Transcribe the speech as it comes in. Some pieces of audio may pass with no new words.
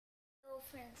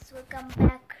friends, welcome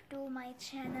back to my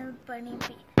channel Bunny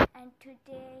Bee, and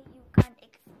today you can't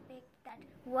expect that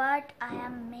what I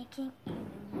am making in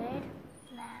red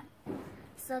lamp.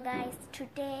 So guys,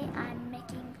 today I'm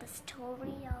making the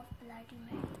story of Bloody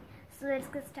Mary. So let's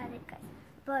get started guys.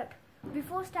 But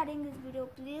before starting this video,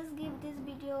 please give this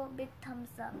video a big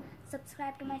thumbs up,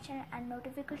 subscribe to my channel and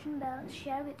notification bell,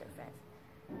 share with your friends.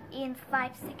 In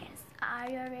 5 seconds, are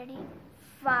you ready?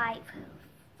 5,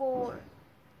 4,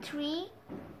 3,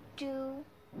 2,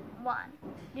 1.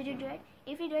 Did you do it?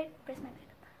 If you do it, press my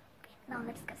bell. Okay, now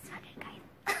let's get started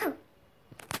guys.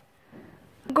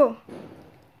 Go.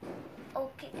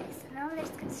 Okay guys, so now let's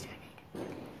get started.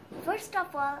 First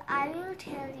of all, I will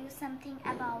tell you something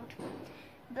about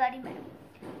Bloody Mary.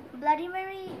 Bloody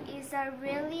Mary is a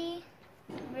really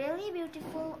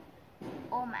beautiful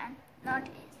woman, not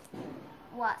is,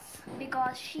 was,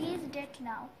 because she is dead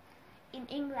now in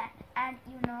England, and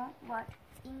you know what?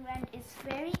 England is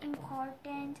very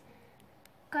important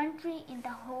country in the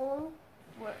whole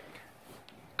world.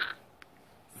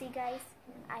 See guys,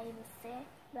 I will say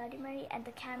Bloody Mary and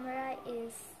the camera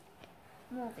is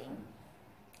moving.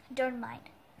 Don't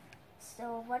mind.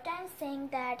 So what I'm saying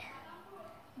that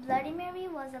Bloody Mary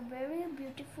was a very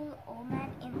beautiful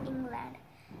woman in England,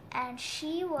 and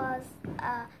she was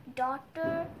a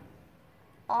daughter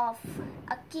of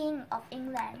a king of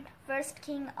England, first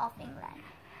king of England.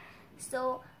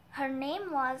 So her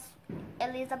name was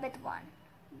Elizabeth I.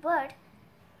 But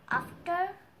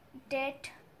after dying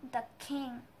the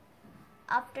king,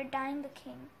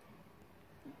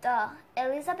 the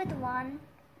Elizabeth I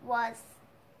was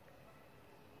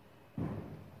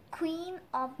queen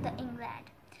of the England,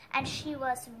 and she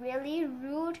was really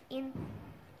rude in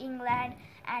England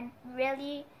and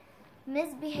really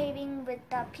misbehaving with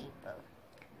the people.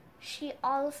 She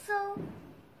also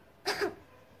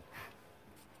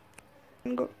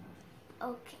Go.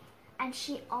 okay, and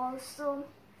she also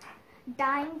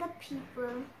dying the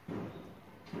people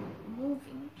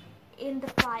moving in the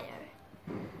fire.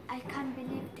 I can't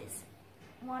believe this.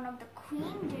 One of the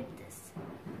queen did this.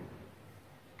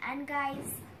 And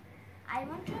guys, I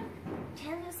want to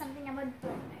tell you something about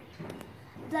Bloody Mary.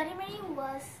 Bloody Mary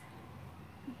was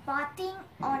bathing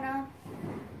on a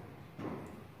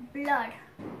blood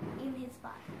in his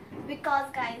bath,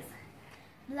 because guys,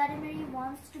 Bloody Mary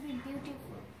wants to be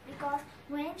beautiful, because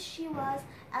when she was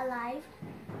alive,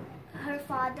 her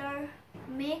father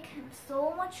make him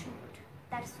so much rude.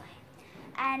 That's why.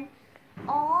 And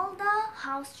all the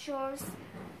house chores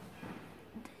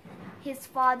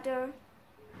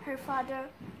her father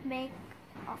make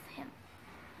of him.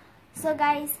 So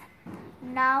guys,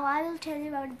 now I will tell you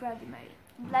about Bloody Mary.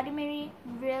 Bloody Mary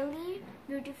really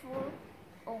beautiful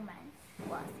woman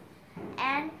was,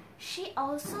 and she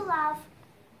also loved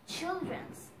children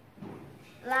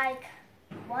like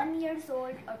 1 year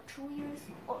old or 2 years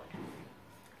old.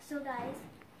 So guys,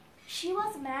 she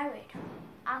was married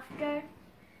after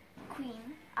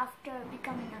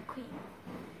becoming a queen.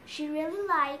 She really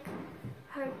liked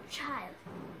her child,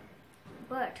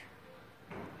 but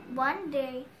one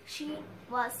day she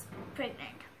was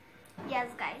pregnant.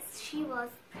 Yes guys, she was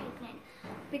pregnant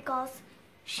because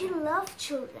she loved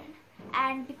children,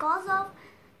 and because of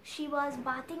she was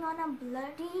bathing on a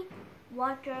bloody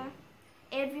water,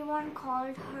 everyone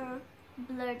called her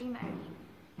Bloody Mary.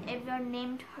 Everyone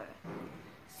named her.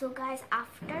 So guys,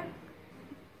 after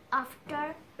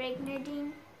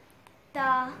impregnating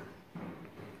the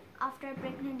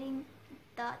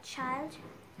child,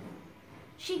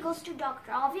 she goes to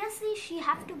doctor. Obviously she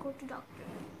have to go to doctor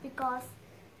because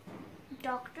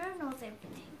doctor knows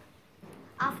everything.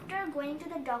 After going to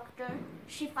the doctor,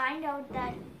 she find out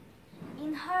that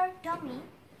in her tummy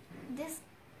this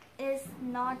is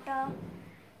not a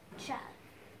child.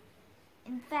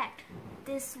 In fact,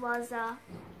 this was a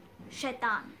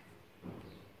shaitan.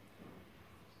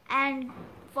 And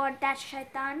for that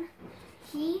shaitan,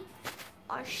 she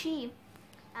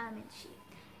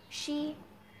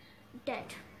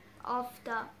dead of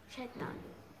the shaitan.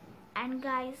 And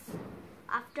guys,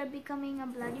 after becoming a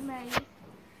Bloody Mary,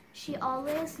 she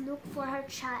always look for her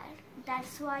child.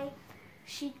 That's why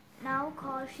she now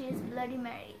called she is Bloody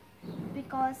Mary,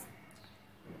 because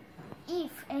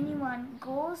if anyone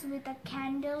goes with a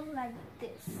candle like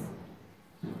this,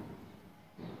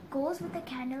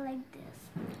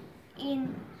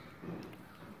 in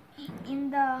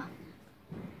the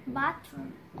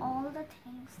bathroom, all the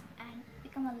things, and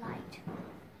become a light,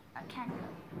 a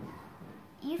candle.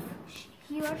 If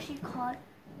he or she called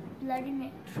Bloody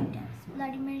Mary 3 times,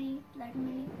 Bloody Mary, Bloody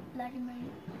Mary, Bloody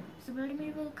Mary, so Bloody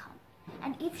Mary will come.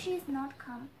 And if she is not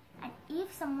come, and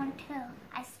if someone tell,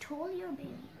 I stole your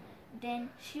baby, then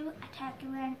she will attack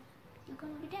you and you're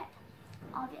gonna be dead,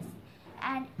 obviously.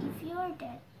 And if you're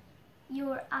dead,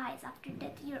 your eyes, after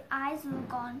death, your eyes will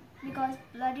gone, because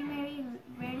Bloody Mary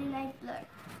really like blood,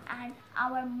 and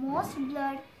our most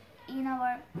blood in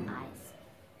our eyes.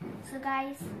 So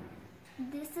guys,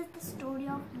 this is the story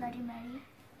of Bloody Mary.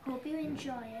 Hope you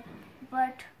enjoy it.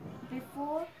 But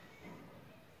before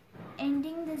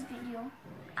ending this video,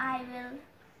 I will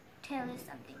tell you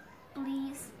something.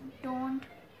 Please don't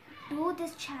do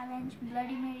this challenge,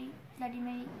 Bloody Mary, Bloody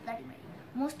Mary, Bloody Mary.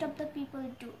 Most of the people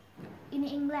do. In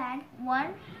England,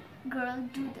 one girl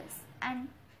do this, and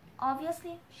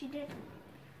obviously she did,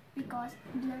 because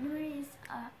Bloody Mary is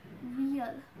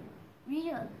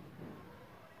real.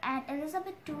 And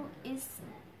Elizabeth II is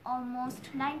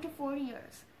almost 94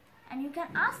 years, and you can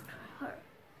ask her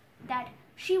that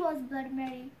she was Bloody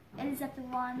Mary, Elizabeth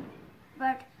I,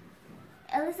 but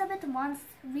Elizabeth I's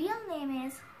real name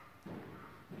is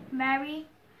Mary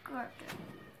Curtin,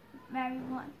 Mary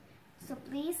I. So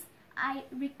please, I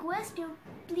request you,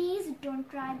 please don't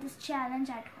try this challenge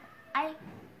at home.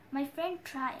 My friend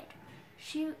tried.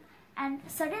 And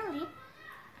suddenly,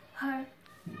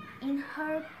 in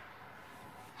her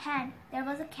hand there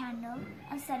was a candle,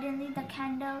 and suddenly the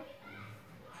candle,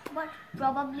 but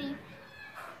probably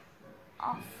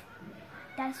off.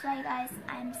 That's why guys,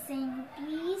 I'm saying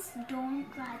please don't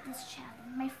try this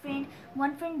challenge.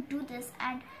 One friend do this,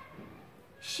 and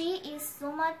she is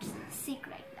so much sick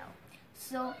right now.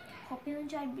 So hope you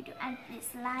enjoyed video, and please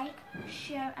like,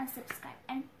 share and subscribe,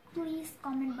 and please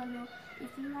comment below if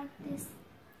you like this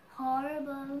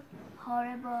horrible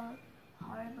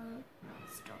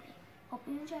story. Hope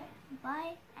you enjoyed.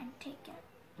 Bye and take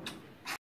care.